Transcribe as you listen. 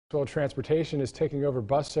Maxwell Transportation is taking over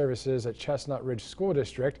bus services at Chestnut Ridge School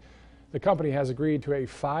District. The company has agreed to a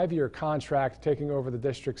 5-year contract taking over the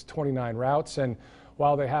district's 29 routes, and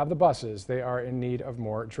while they have the buses, they are in need of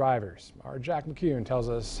more drivers. Our Jack McCune tells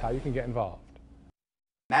us how you can get involved.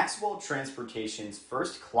 Maxwell Transportation's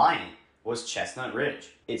first client was Chestnut Ridge.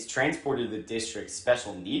 It's transported the district's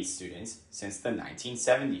special needs students since the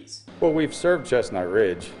 1970s. Well, we've served Chestnut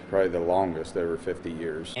Ridge probably the longest, over 50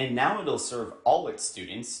 years. And now it'll serve all its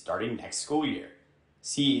students starting next school year.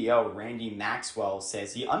 CEO Randy Maxwell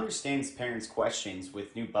says he understands parents' questions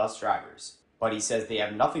with new bus drivers, but he says they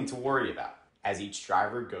have nothing to worry about, as each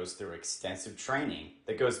driver goes through extensive training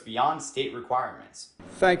that goes beyond state requirements.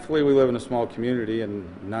 Thankfully, we live in a small community, and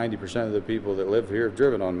 90% of the people that live here have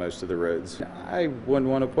driven on most of the roads. I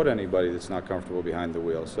wouldn't want to put anybody that's not comfortable behind the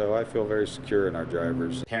wheel, so I feel very secure in our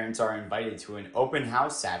drivers. Parents are invited to an open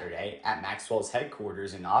house Saturday at Maxwell's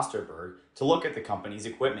headquarters in Osterburg to look at the company's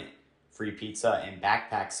equipment. Free pizza and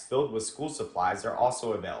backpacks filled with school supplies are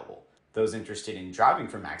also available. Those interested in driving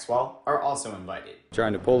for Maxwell are also invited.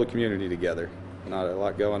 Trying to pull the community together. Not a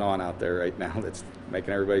lot going on out there right now that's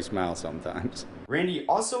making everybody smile sometimes. Randy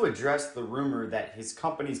also addressed the rumor that his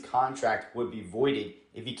company's contract would be voided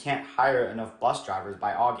if he can't hire enough bus drivers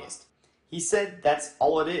by August. He said that's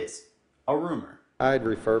all it is, a rumor. I'd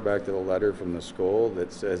refer back to the letter from the school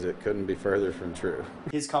that says it couldn't be further from true.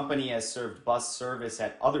 His company has served bus service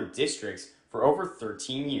at other districts for over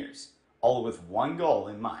 13 years, all with one goal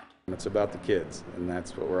in mind. It's about the kids, and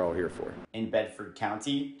that's what we're all here for. In Bedford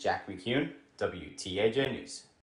County, Jack McCune, WTAJ News.